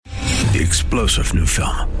The explosive new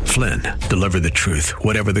film, Flynn, deliver the truth,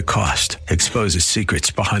 whatever the cost, exposes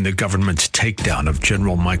secrets behind the government's takedown of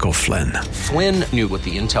General Michael Flynn. Flynn knew what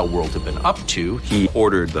the intel world had been up to. He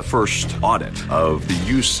ordered the first audit of the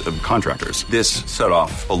use of contractors. This set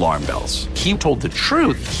off alarm bells. He told the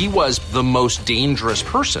truth. He was the most dangerous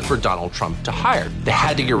person for Donald Trump to hire. They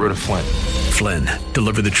had to get rid of Flynn. Flynn,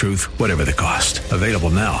 deliver the truth, whatever the cost. Available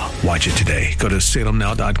now. Watch it today. Go to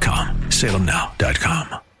salemnow.com.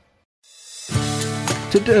 salemnow.com.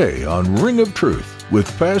 Today on Ring of Truth with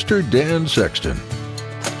Pastor Dan Sexton.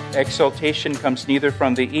 Exaltation comes neither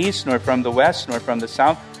from the east, nor from the west, nor from the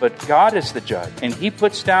south, but God is the judge. And he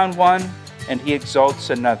puts down one, and he exalts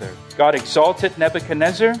another. God exalted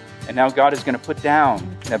Nebuchadnezzar, and now God is going to put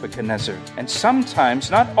down Nebuchadnezzar. And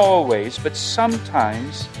sometimes, not always, but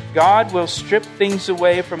sometimes, God will strip things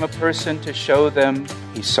away from a person to show them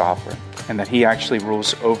he's sovereign, and that he actually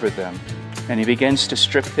rules over them. And he begins to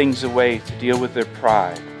strip things away to deal with their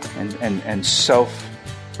pride and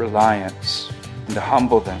self-reliance and to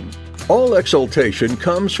humble them. All exaltation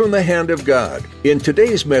comes from the hand of God. In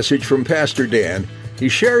today's message from Pastor Dan, he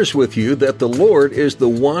shares with you that the Lord is the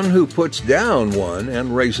one who puts down one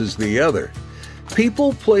and raises the other.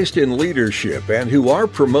 People placed in leadership and who are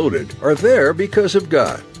promoted are there because of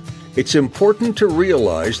God. It's important to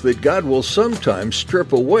realize that God will sometimes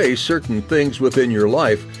strip away certain things within your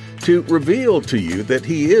life to reveal to you that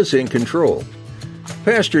He is in control.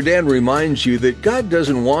 Pastor Dan reminds you that God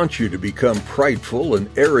doesn't want you to become prideful and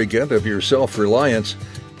arrogant of your self-reliance.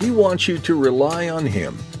 He wants you to rely on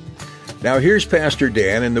Him. Now here's Pastor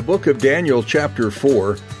Dan in the book of Daniel chapter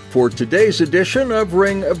 4 for today's edition of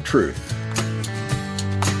Ring of Truth.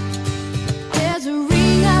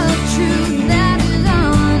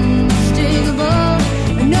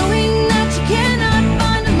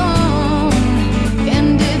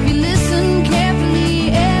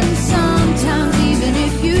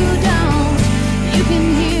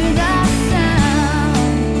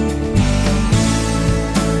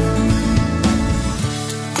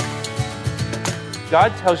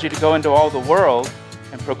 God tells you to go into all the world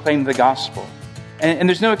and proclaim the gospel. And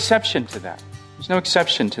there's no exception to that. There's no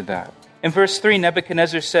exception to that. In verse 3,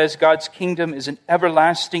 Nebuchadnezzar says God's kingdom is an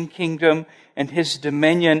everlasting kingdom and his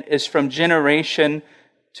dominion is from generation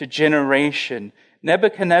to generation.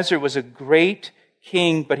 Nebuchadnezzar was a great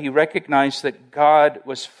king, but he recognized that God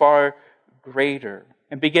was far greater.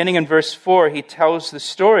 And beginning in verse 4, he tells the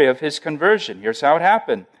story of his conversion. Here's how it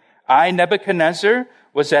happened. I, Nebuchadnezzar,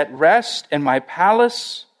 was at rest in my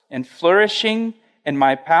palace and flourishing in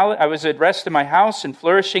my palace. I was at rest in my house and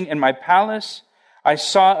flourishing in my palace. I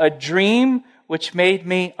saw a dream which made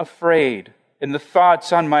me afraid, and the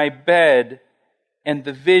thoughts on my bed and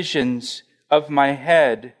the visions of my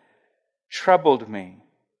head troubled me.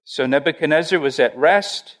 So Nebuchadnezzar was at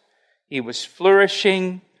rest, he was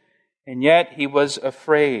flourishing, and yet he was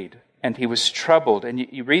afraid. And he was troubled. And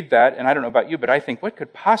you read that, and I don't know about you, but I think, what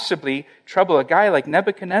could possibly trouble a guy like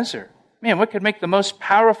Nebuchadnezzar? Man, what could make the most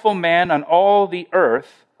powerful man on all the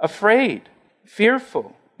earth afraid,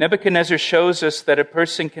 fearful? Nebuchadnezzar shows us that a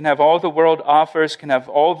person can have all the world offers, can have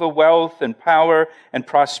all the wealth and power and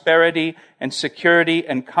prosperity and security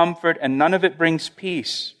and comfort, and none of it brings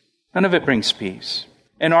peace. None of it brings peace.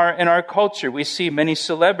 In our culture, we see many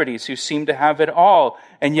celebrities who seem to have it all,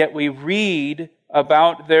 and yet we read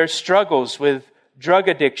about their struggles with drug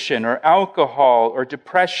addiction or alcohol or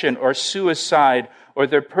depression or suicide, or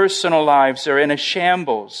their personal lives are in a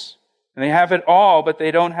shambles. And they have it all, but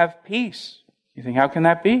they don't have peace. You think, how can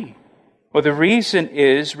that be? Well, the reason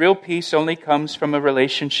is real peace only comes from a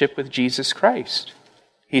relationship with Jesus Christ.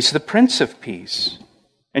 He's the Prince of Peace.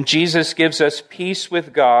 And Jesus gives us peace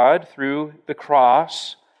with God through the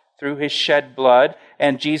cross, through His shed blood.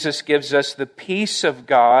 And Jesus gives us the peace of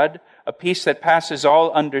God, a peace that passes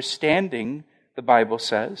all understanding, the Bible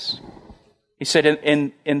says. He said,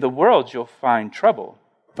 in the world you'll find trouble,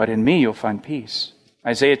 but in me you'll find peace.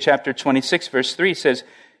 Isaiah chapter 26, verse 3 says,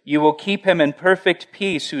 you will keep him in perfect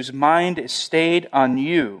peace whose mind is stayed on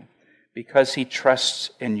you because he trusts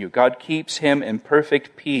in you. God keeps him in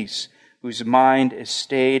perfect peace whose mind is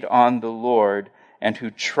stayed on the Lord and who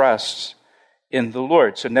trusts in the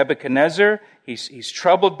Lord. So Nebuchadnezzar, he's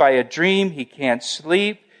troubled by a dream. He can't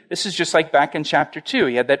sleep. This is just like back in chapter 2.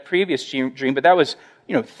 He had that previous dream, but that was,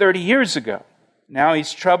 30 years ago. Now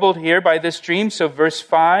he's troubled here by this dream. So verse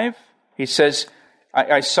 5, he says,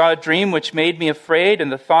 I saw a dream which made me afraid,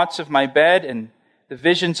 and the thoughts of my bed and the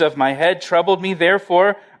visions of my head troubled me.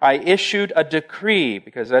 Therefore, I issued a decree,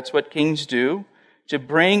 because that's what kings do, to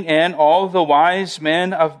bring in all the wise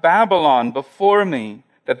men of Babylon before me,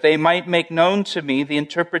 that they might make known to me the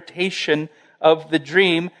interpretation of the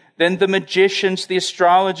dream. Then the magicians, the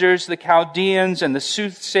astrologers, the Chaldeans, and the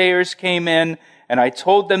soothsayers came in, and I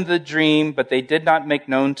told them the dream, but they did not make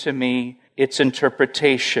known to me its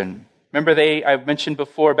interpretation. Remember, I've mentioned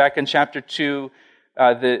before, back in chapter 2,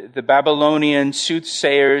 the Babylonian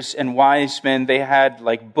soothsayers and wise men, they had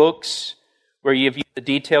like books where you view the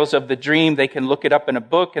details of the dream. They can look it up in a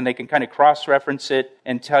book, and they can kind of cross-reference it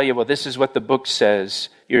and tell you, well, this is what the book says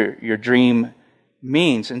your dream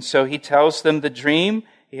means. And so he tells them the dream.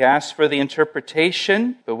 He asks for the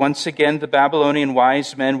interpretation, but once again, the Babylonian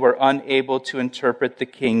wise men were unable to interpret the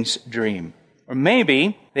king's dream. Or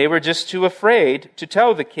maybe they were just too afraid to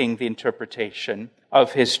tell the king the interpretation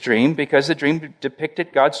of his dream because the dream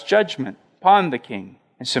depicted God's judgment upon the king.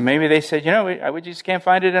 And so maybe they said, we just can't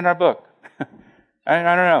find it in our book. I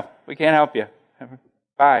don't know. We can't help you.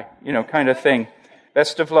 Bye, kind of thing.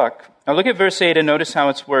 Best of luck. Now look at verse 8 and notice how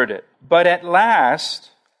it's worded. But at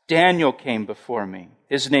last, Daniel came before me.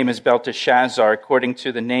 His name is Belteshazzar, according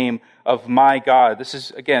to the name of my God. This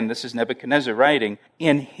is Nebuchadnezzar writing.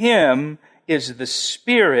 In him is the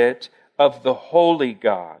spirit of the holy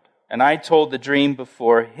God. And I told the dream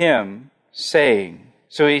before him, saying.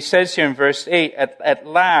 So he says here in verse 8, at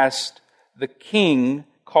last the king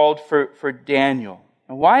called for Daniel.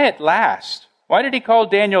 And why at last? Why did he call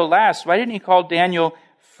Daniel last? Why didn't he call Daniel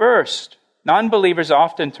first? Non-believers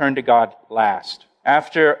often turn to God last,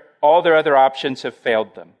 after all their other options have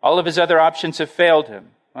failed them. All of his other options have failed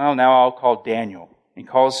him. Well, now I'll call Daniel. He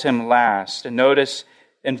calls him last. And notice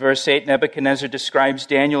in verse 8, Nebuchadnezzar describes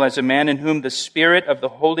Daniel as a man in whom the spirit of the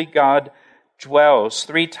holy God dwells.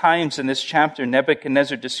 3 times in this chapter,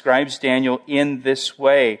 Nebuchadnezzar describes Daniel in this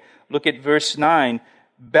way. Look at verse 9.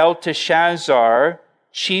 Belteshazzar,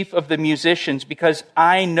 chief of the musicians, because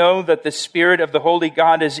I know that the spirit of the holy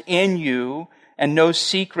God is in you, and no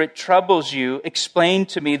secret troubles you, explain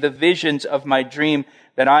to me the visions of my dream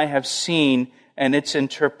that I have seen and its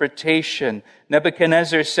interpretation.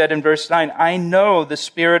 Nebuchadnezzar said in verse 9, I know the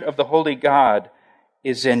spirit of the holy God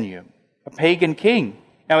is in you. A pagan king.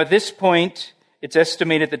 Now at this point, it's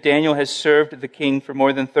estimated that Daniel has served the king for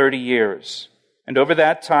more than 30 years. And over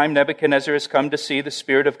that time, Nebuchadnezzar has come to see the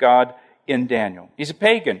Spirit of God in Daniel. He's a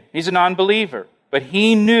pagan. He's a non-believer. But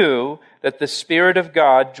he knew that the Spirit of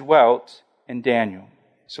God dwelt in Daniel.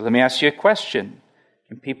 So let me ask you a question.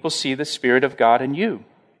 Can people see the Spirit of God in you?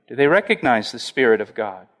 Do they recognize the Spirit of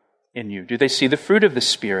God in you? Do they see the fruit of the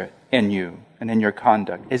Spirit in you and in your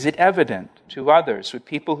conduct? Is it evident to others, with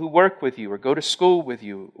people who work with you or go to school with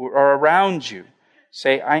you or are around you?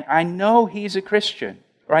 Say, I know he's a Christian,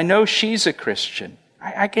 or I know she's a Christian.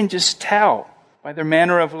 I can just tell by their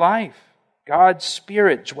manner of life. God's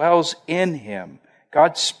Spirit dwells in him.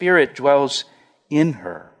 God's Spirit dwells in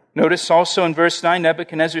her. Notice also in verse 9,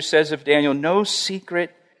 Nebuchadnezzar says of Daniel, no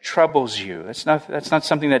secret troubles you. That's not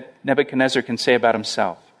something that Nebuchadnezzar can say about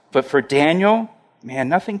himself. But for Daniel, man,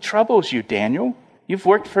 nothing troubles you, Daniel. You've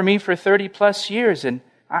worked for me for 30 plus years, and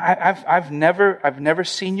I've never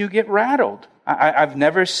seen you get rattled. I've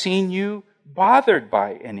never seen you bothered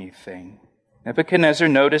by anything. Nebuchadnezzar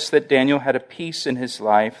noticed that Daniel had a peace in his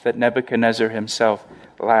life that Nebuchadnezzar himself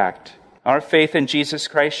lacked. Our faith in Jesus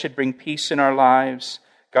Christ should bring peace in our lives.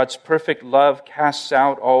 God's perfect love casts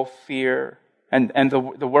out all fear. And the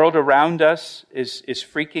world around us is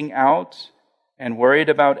freaking out and worried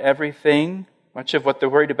about everything. Much of what they're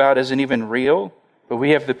worried about isn't even real. But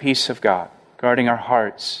we have the peace of God, guarding our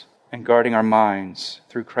hearts and guarding our minds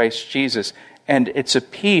through Christ Jesus. And it's a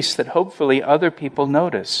peace that hopefully other people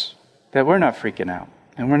notice, that we're not freaking out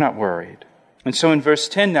and we're not worried. And so in verse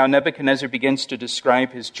 10 now, Nebuchadnezzar begins to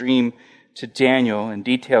describe his dream to Daniel and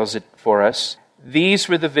details it for us. These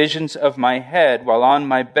were the visions of my head while on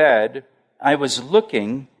my bed I was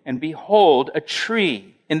looking, and behold, a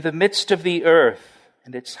tree in the midst of the earth,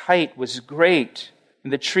 and its height was great.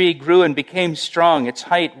 And the tree grew and became strong. Its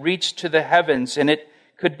height reached to the heavens, and it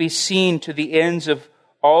could be seen to the ends of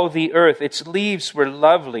all the earth. Its leaves were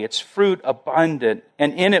lovely, its fruit abundant,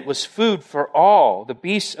 and in it was food for all. The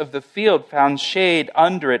beasts of the field found shade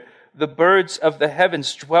under it. The birds of the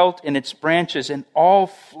heavens dwelt in its branches, and all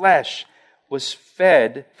flesh was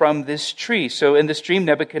fed from this tree. So in this dream,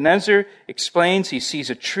 Nebuchadnezzar explains he sees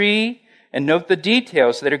a tree, and note the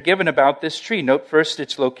details that are given about this tree. Note first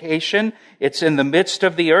its location. It's in the midst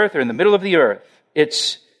of the earth, or in the middle of the earth.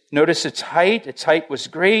 Notice its height. Its height was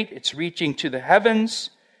great. It's reaching to the heavens.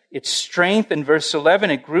 Its strength, in verse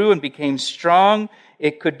 11, it grew and became strong.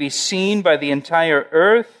 It could be seen by the entire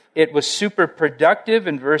earth. It was super productive,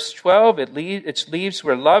 in verse 12. Its leaves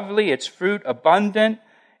were lovely. Its fruit abundant.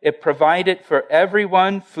 It provided for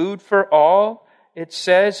everyone, food for all. It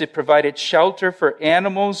says it provided shelter for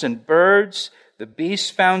animals and birds. The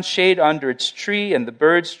beast found shade under its tree, and the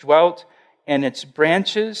birds dwelt in its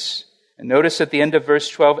branches. And notice at the end of verse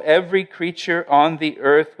 12, every creature on the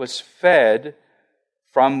earth was fed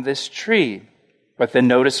from this tree. But then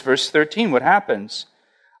notice verse 13, what happens?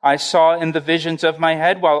 I saw in the visions of my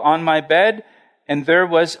head while on my bed, and there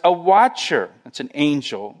was a watcher, that's an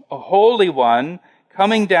angel, a holy one,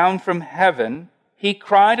 coming down from heaven. He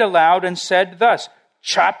cried aloud and said thus,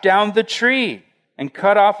 chop down the tree and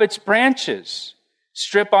cut off its branches,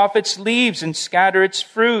 strip off its leaves and scatter its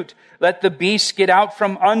fruit. Let the beasts get out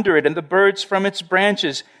from under it and the birds from its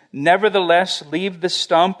branches. Nevertheless, leave the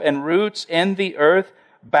stump and roots in the earth,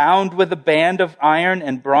 bound with a band of iron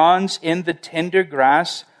and bronze in the tender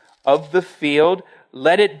grass of the field.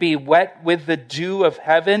 Let it be wet with the dew of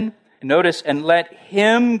heaven. Notice, and let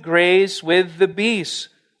him graze with the beasts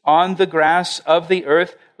on the grass of the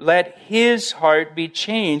earth. Let his heart be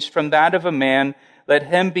changed from that of a man. Let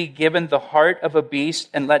him be given the heart of a beast,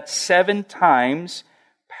 and let 7 times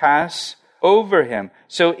pass over him.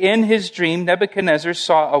 So in his dream, Nebuchadnezzar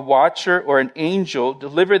saw a watcher or an angel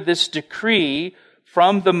deliver this decree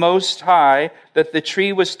from the Most High that the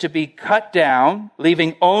tree was to be cut down,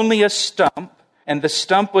 leaving only a stump, and the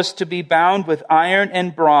stump was to be bound with iron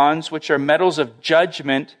and bronze, which are metals of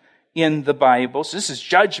judgment in the Bible. So this is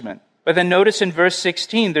judgment. But then notice in verse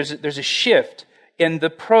 16, there's a shift in the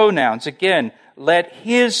pronouns. Again, let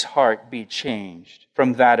his heart be changed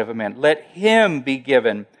from that of a man. Let him be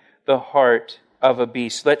given the heart of a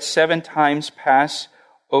beast. Let 7 times pass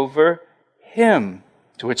over him.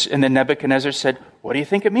 To which, and then Nebuchadnezzar said, what do you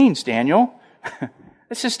think it means, Daniel?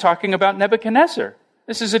 This is talking about Nebuchadnezzar.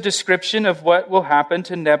 This is a description of what will happen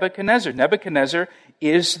to Nebuchadnezzar. Nebuchadnezzar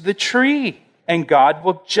is the tree, and God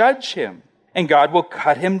will judge him, and God will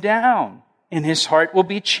cut him down, and his heart will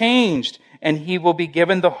be changed, and he will be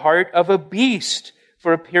given the heart of a beast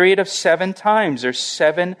for a period of 7 times, or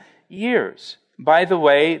 7 years. By the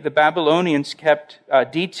way, the Babylonians kept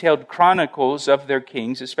detailed chronicles of their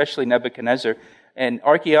kings, especially Nebuchadnezzar, and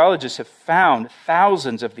archaeologists have found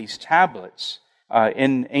thousands of these tablets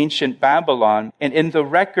in ancient Babylon. And in the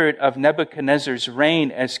record of Nebuchadnezzar's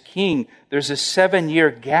reign as king, there's a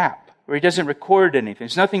 7-year gap where he doesn't record anything.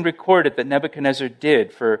 There's nothing recorded that Nebuchadnezzar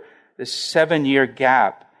did for this 7-year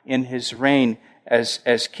gap in his reign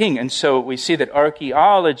as king. And so we see that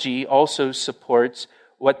archaeology also supports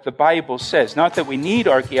what the Bible says. Not that we need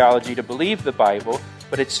archaeology to believe the Bible,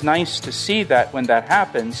 but it's nice to see that when that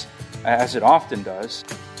happens, as it often does.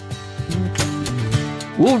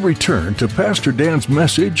 We'll return to Pastor Dan's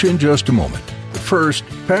message in just a moment. First,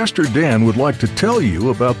 Pastor Dan would like to tell you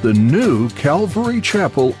about the new Calvary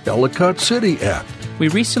Chapel Ellicott City app. We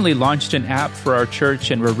recently launched an app for our church,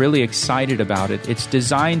 and we're really excited about it. It's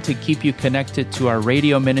designed to keep you connected to our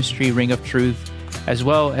radio ministry, Ring of Truth, as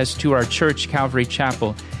well as to our church, Calvary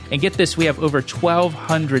Chapel. And get this, we have over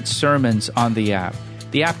 1,200 sermons on the app.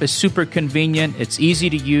 The app is super convenient, it's easy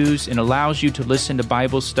to use, and allows you to listen to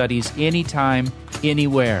Bible studies anytime,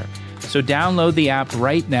 anywhere. So download the app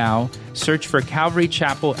right now, search for Calvary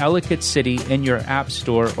Chapel Ellicott City in your app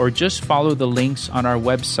store, or just follow the links on our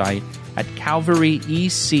website at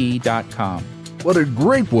calvaryec.com. What a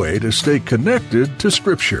great way to stay connected to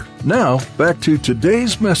Scripture. Now, back to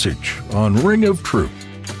today's message on Ring of Truth.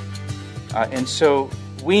 And so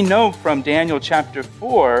we know from Daniel chapter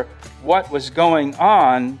 4 what was going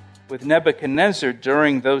on with Nebuchadnezzar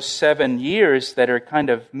during those 7 years that are kind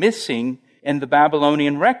of missing in the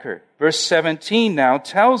Babylonian record. Verse 17 now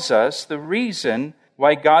tells us the reason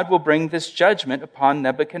why God will bring this judgment upon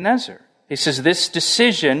Nebuchadnezzar. He says, this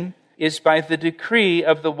decision is by the decree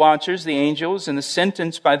of the watchers, the angels, and the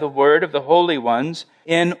sentence by the word of the holy ones,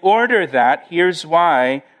 in order that, here's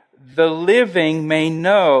why, the living may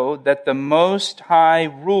know that the Most High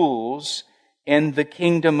rules in the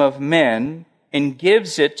kingdom of men, and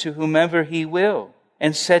gives it to whomever he will,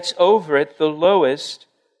 and sets over it the lowest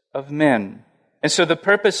of men. And so the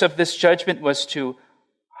purpose of this judgment was to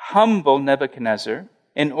humble Nebuchadnezzar,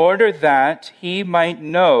 in order that he might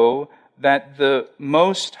know that the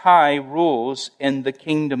Most High rules in the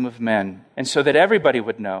kingdom of men, and so that everybody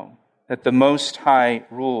would know that the Most High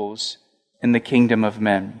rules in the kingdom of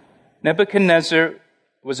men. Nebuchadnezzar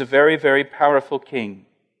was a very, very powerful king,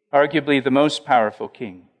 arguably the most powerful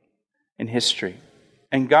king in history.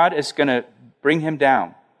 And God is going to bring him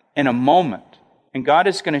down in a moment. And God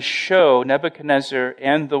is going to show Nebuchadnezzar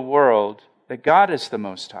and the world that God is the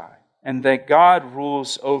Most High, and that God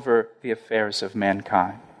rules over the affairs of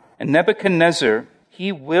mankind. And Nebuchadnezzar,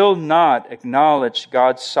 he will not acknowledge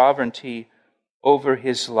God's sovereignty over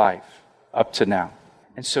his life up to now.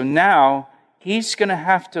 And so now, he's going to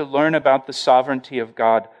have to learn about the sovereignty of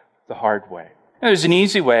God the hard way. There's an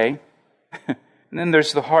easy way, and then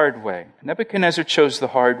there's the hard way. Nebuchadnezzar chose the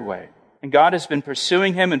hard way. And God has been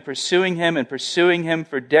pursuing him and pursuing him and pursuing him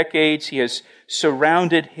for decades. He has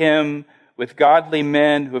surrounded him with godly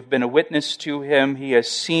men who have been a witness to him. He has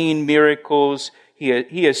seen miracles.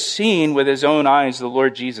 He has seen with his own eyes the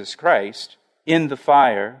Lord Jesus Christ in the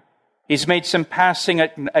fire. He's made some passing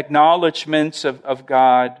acknowledgments of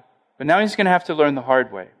God. But now he's going to have to learn the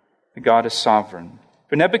hard way, that God is sovereign.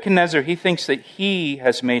 For Nebuchadnezzar, he thinks that he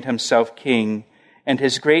has made himself king, and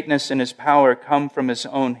his greatness and his power come from his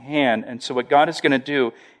own hand. And so what God is going to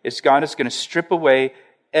do is God is going to strip away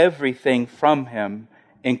everything from him,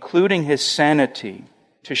 including his sanity,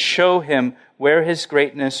 to show him where his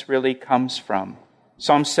greatness really comes from.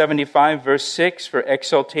 Psalm 75, verse 6, for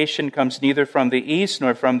exaltation comes neither from the east,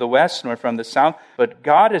 nor from the west, nor from the south, but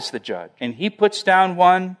God is the judge. And he puts down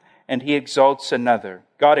one, and he exalts another.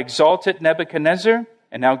 God exalted Nebuchadnezzar,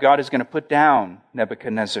 and now God is going to put down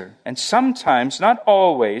Nebuchadnezzar. And sometimes, not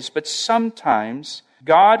always, but sometimes,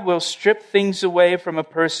 God will strip things away from a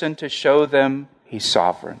person to show them he's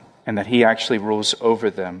sovereign and that he actually rules over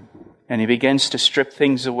them. And he begins to strip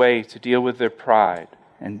things away to deal with their pride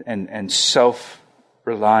and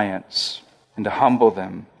self-reliance and to humble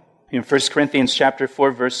them. In 1 Corinthians chapter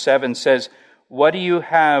 4, verse 7 says, what do you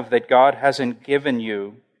have that God hasn't given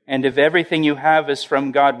you? And if everything you have is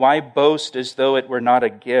from God, why boast as though it were not a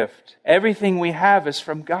gift? Everything we have is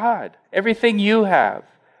from God. Everything you have,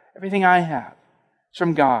 everything I have, is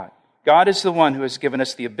from God. God is the one who has given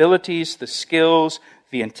us the abilities, the skills,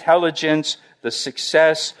 the intelligence, the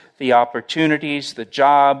success, the opportunities, the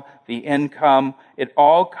job, the income. It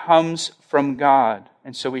all comes from God.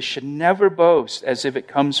 And so we should never boast as if it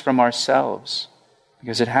comes from ourselves,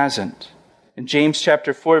 because it hasn't. In James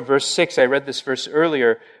chapter 4, verse 6, I read this verse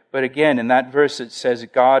earlier, but again, in that verse it says,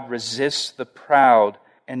 God resists the proud,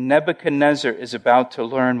 and Nebuchadnezzar is about to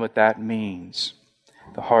learn what that means,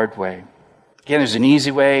 the hard way. Again, there's an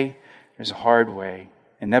easy way, there's a hard way.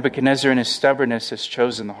 And Nebuchadnezzar in his stubbornness has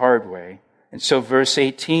chosen the hard way. And so verse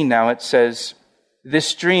 18 now it says,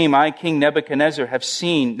 this dream I, King Nebuchadnezzar, have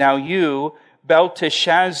seen. Now you,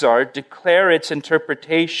 Belteshazzar, declare its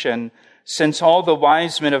interpretation, since all the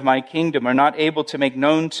wise men of my kingdom are not able to make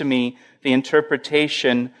known to me the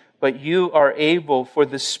interpretation, but you are able, for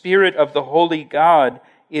the Spirit of the Holy God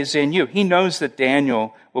is in you. He knows that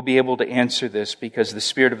Daniel will be able to answer this because the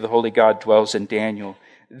Spirit of the Holy God dwells in Daniel.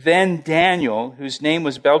 Then Daniel, whose name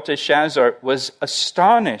was Belteshazzar, was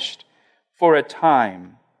astonished for a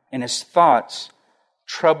time, and his thoughts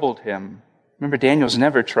troubled him. Remember, Daniel's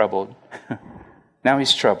never troubled. Now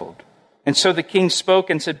he's troubled. And so the king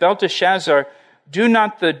spoke and said, Belteshazzar, do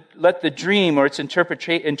not let the dream or its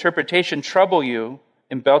interpretation trouble you.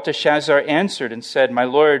 And Belteshazzar answered and said, my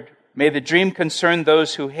lord, may the dream concern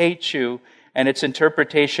those who hate you, and its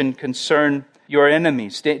interpretation concern your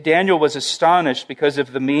enemies. Daniel was astonished because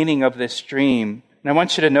of the meaning of this dream. And I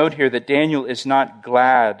want you to note here that Daniel is not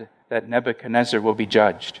glad that Nebuchadnezzar will be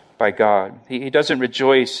judged by God. He doesn't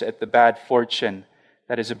rejoice at the bad fortune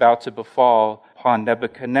that is about to befall upon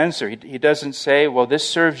Nebuchadnezzar. He doesn't say, well, this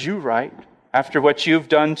serves you right. After what you've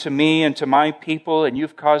done to me and to my people, and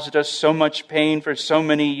you've caused us so much pain for so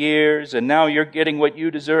many years, and now you're getting what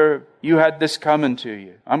you deserve. You had this coming to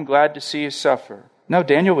you. I'm glad to see you suffer. No,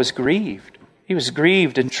 Daniel was grieved. He was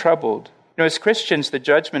grieved and troubled. You know, as Christians, the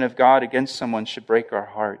judgment of God against someone should break our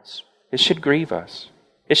hearts. It should grieve us.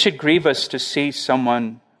 It should grieve us to see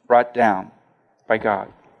someone brought down by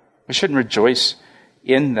God. We shouldn't rejoice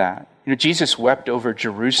in that. You know, Jesus wept over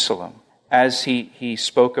Jerusalem as he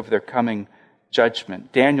spoke of their coming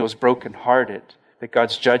judgment. Daniel's brokenhearted that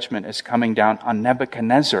God's judgment is coming down on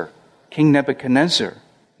Nebuchadnezzar, King Nebuchadnezzar. And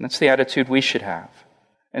that's the attitude we should have.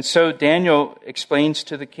 And so Daniel explains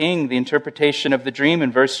to the king the interpretation of the dream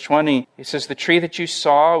in verse 20. He says, the tree that you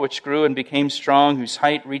saw, which grew and became strong, whose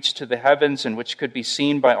height reached to the heavens, and which could be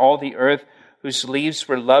seen by all the earth, whose leaves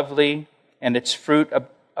were lovely, and its fruit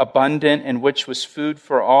abundant, and which was food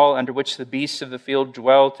for all, under which the beasts of the field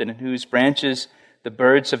dwelt, and in whose branches the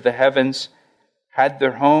birds of the heavens had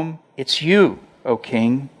their home. It's you, O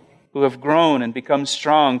king, who have grown and become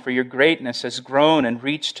strong, for your greatness has grown and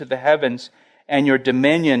reached to the heavens, and your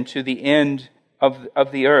dominion to the end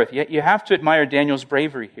of the earth. Yet you have to admire Daniel's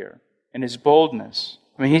bravery here and his boldness.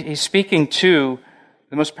 I mean, he's speaking to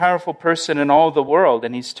the most powerful person in all the world,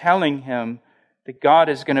 and he's telling him that God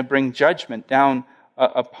is going to bring judgment down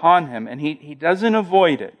upon him, and he doesn't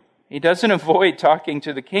avoid it. He doesn't avoid talking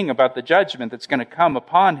to the king about the judgment that's going to come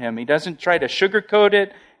upon him. He doesn't try to sugarcoat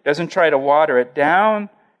it. He doesn't try to water it down.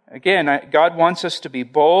 Again, God wants us to be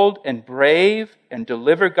bold and brave and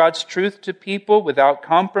deliver God's truth to people without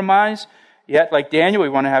compromise. Yet, like Daniel, we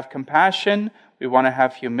want to have compassion, we want to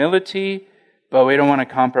have humility, but we don't want to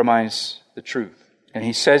compromise the truth. And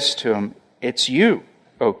he says to him, it's you,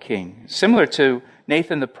 O king. Similar to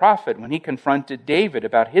Nathan the prophet when he confronted David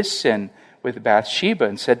about his sin with Bathsheba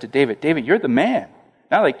and said to David, David, you're the man.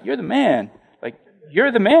 Not like, you're the man. Like,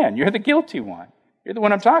 you're the man. You're the guilty one. You're the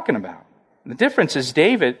one I'm talking about. And the difference is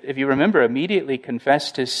David, if you remember, immediately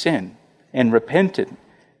confessed his sin and repented.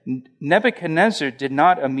 Nebuchadnezzar did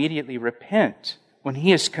not immediately repent when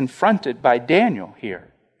he is confronted by Daniel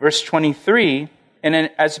here. Verse 23, and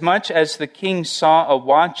as much as the king saw a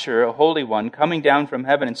watcher, a holy one, coming down from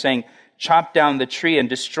heaven and saying, chop down the tree and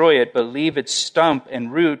destroy it, but leave its stump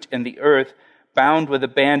and root in the earth, bound with a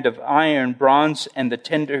band of iron, bronze, and the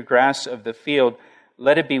tender grass of the field,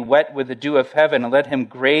 let it be wet with the dew of heaven, and let him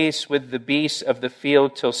graze with the beasts of the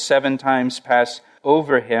field till 7 times pass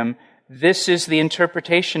over him. This is the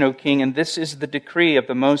interpretation, O king, and this is the decree of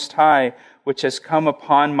the Most High, which has come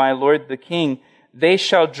upon my lord the king. They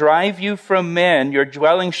shall drive you from men, your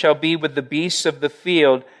dwelling shall be with the beasts of the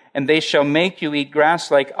field, and they shall make you eat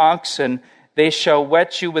grass like oxen. They shall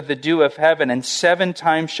wet you with the dew of heaven, and 7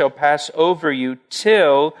 times shall pass over you,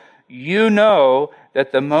 till you know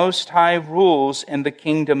that the Most High rules in the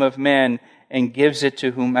kingdom of men, and gives it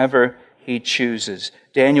to whomever he chooses.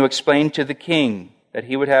 Daniel explained to the king that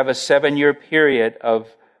he would have a 7-year period of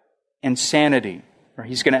insanity, where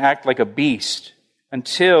he's going to act like a beast,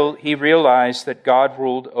 until he realized that God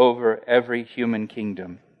ruled over every human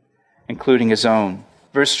kingdom, including his own.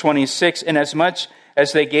 Verse 26, inasmuch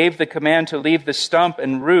as they gave the command to leave the stump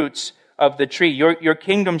and roots of the tree, your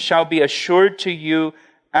kingdom shall be assured to you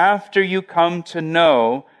after you come to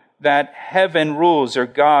know that heaven rules, or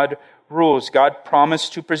God rules. God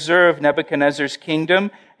promised to preserve Nebuchadnezzar's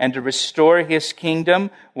kingdom and to restore his kingdom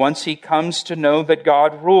once he comes to know that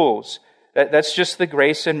God rules. That's just the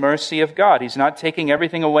grace and mercy of God. He's not taking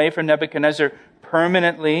everything away from Nebuchadnezzar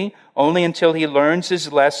permanently, only until he learns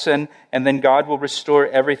his lesson, and then God will restore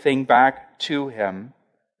everything back to him.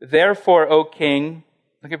 Therefore, O king,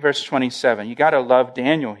 look at verse 27. You got to love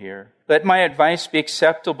Daniel here. Let my advice be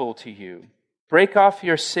acceptable to you. Break off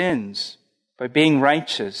your sins by being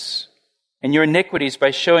righteous, and your iniquities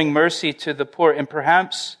by showing mercy to the poor, and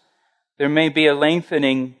perhaps there may be a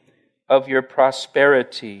lengthening of your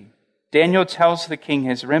prosperity. Daniel tells the king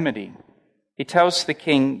his remedy. He tells the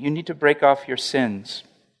king, you need to break off your sins.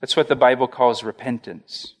 That's what the Bible calls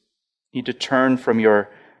repentance. You need to turn from your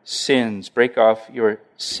sins, break off your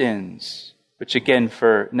sins, which again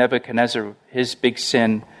for Nebuchadnezzar, his big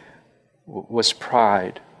sin was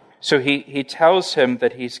pride. So he tells him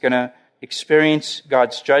that he's going to experience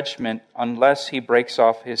God's judgment unless he breaks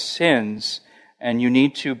off his sins, and you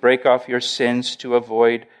need to break off your sins to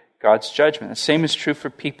avoid God's judgment. The same is true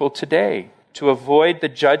for people today. To avoid the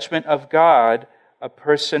judgment of God, a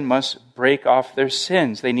person must break off their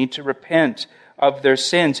sins. They need to repent of their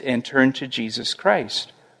sins and turn to Jesus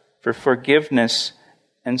Christ for forgiveness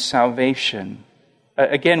and salvation.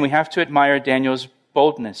 Again, we have to admire Daniel's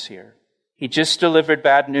boldness here. He just delivered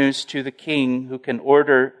bad news to the king who can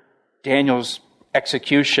order Daniel's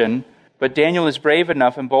execution, but Daniel is brave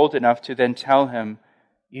enough and bold enough to then tell him,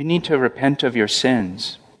 you need to repent of your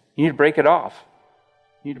sins. You need to break it off.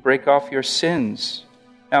 You need to break off your sins.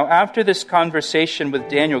 Now, after this conversation with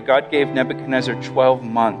Daniel, God gave Nebuchadnezzar 12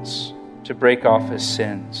 months to break off his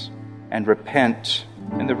sins and repent.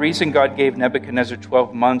 And the reason God gave Nebuchadnezzar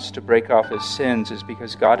 12 months to break off his sins is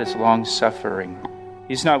because God is long-suffering.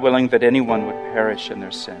 He's not willing that anyone would perish in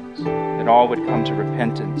their sins, that all would come to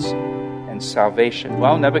repentance and salvation.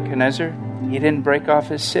 Well, Nebuchadnezzar, he didn't break off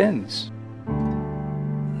his sins.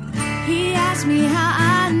 He asked me how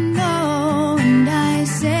I know, and I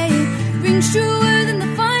say it rings truer than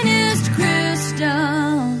the finest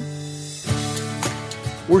crystal.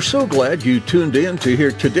 We're so glad you tuned in to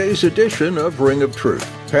hear today's edition of Ring of Truth.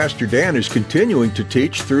 Pastor Dan is continuing to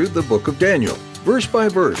teach through the book of Daniel, verse by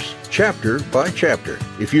verse, chapter by chapter.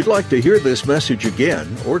 If you'd like to hear this message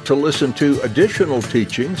again or to listen to additional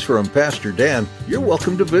teachings from Pastor Dan, you're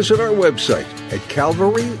welcome to visit our website at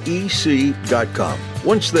calvaryec.com.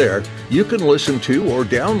 Once there, you can listen to or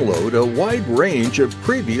download a wide range of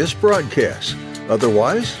previous broadcasts.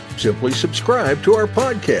 Otherwise, simply subscribe to our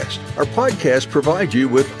podcast. Our podcast provides you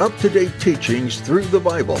with up-to-date teachings through the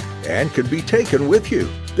Bible and can be taken with you.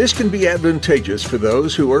 This can be advantageous for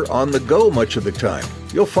those who are on the go much of the time.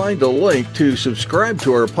 You'll find a link to subscribe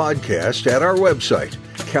to our podcast at our website,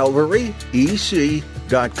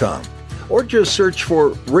 calvaryec.com, or just search for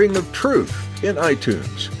Ring of Truth in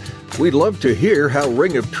iTunes. We'd love to hear how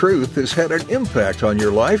Ring of Truth has had an impact on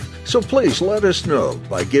your life, so please let us know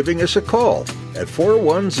by giving us a call at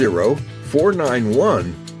 410-5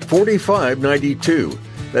 410-491-4592.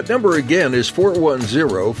 That number again is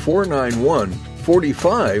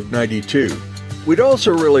 410-491-4592. We'd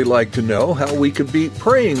also really like to know how we could be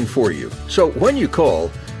praying for you. So when you call,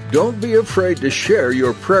 don't be afraid to share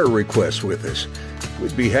your prayer requests with us.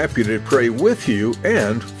 We'd be happy to pray with you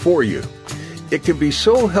and for you. It can be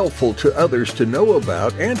so helpful to others to know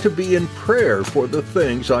about and to be in prayer for the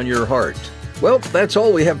things on your heart. Well, that's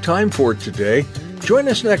all we have time for today. Join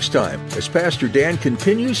us next time as Pastor Dan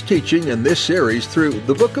continues teaching in this series through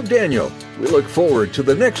the book of Daniel. We look forward to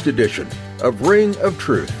the next edition of Ring of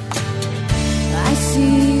Truth. I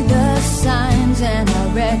see the signs and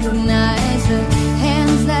I recognize the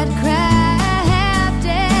hands that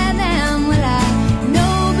crafted them. Well, I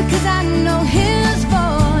know because I know His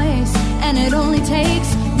voice, and it only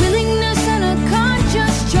takes willingness and a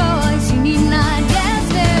conscious choice. You need not guess,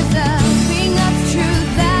 there's a ring of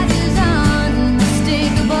truth that is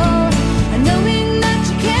unmistakable, knowing that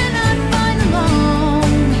you cannot find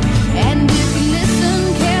alone. And if you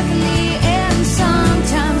listen carefully, and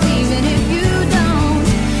sometimes even if you don't,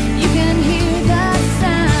 you can hear the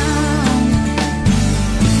sound.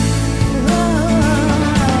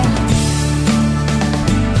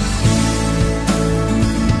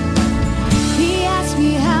 He asked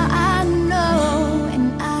me how I know,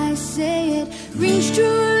 and I say it rings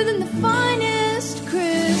truer than the finest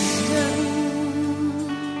crystal.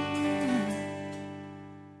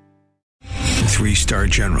 3-star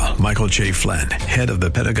General Michael J. Flynn, head of the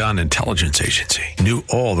Pentagon Intelligence Agency, knew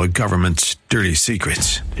all the government's dirty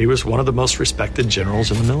secrets. He was one of the most respected generals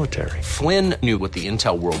in the military. Flynn knew what the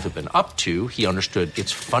intel world had been up to. He understood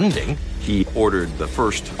its funding. He ordered the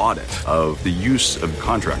first audit of the use of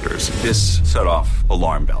contractors. This set off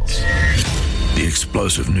alarm bells. The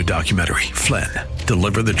explosive new documentary, Flynn,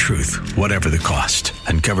 Deliver the Truth, Whatever the Cost,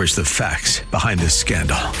 uncovers the facts behind this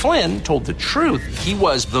scandal. Flynn told the truth. He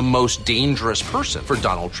was the most dangerous person for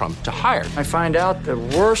Donald Trump to hire. I find out the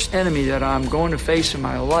worst enemy that I'm going to face in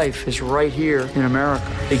my life is right here in America.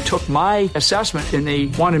 They took my assessment and they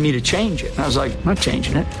wanted me to change it. And I was like, I'm not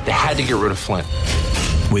changing it. They had to get rid of Flynn.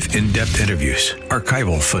 With in-depth interviews,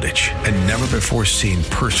 archival footage, and never-before-seen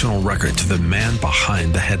personal records of the man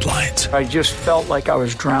behind the headlines. I just felt like I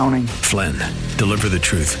was drowning. Flynn, Deliver the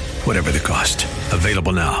Truth, Whatever the Cost.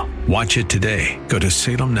 Available now. Watch it today. Go to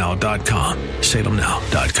salemnow.com.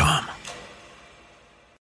 salemnow.com.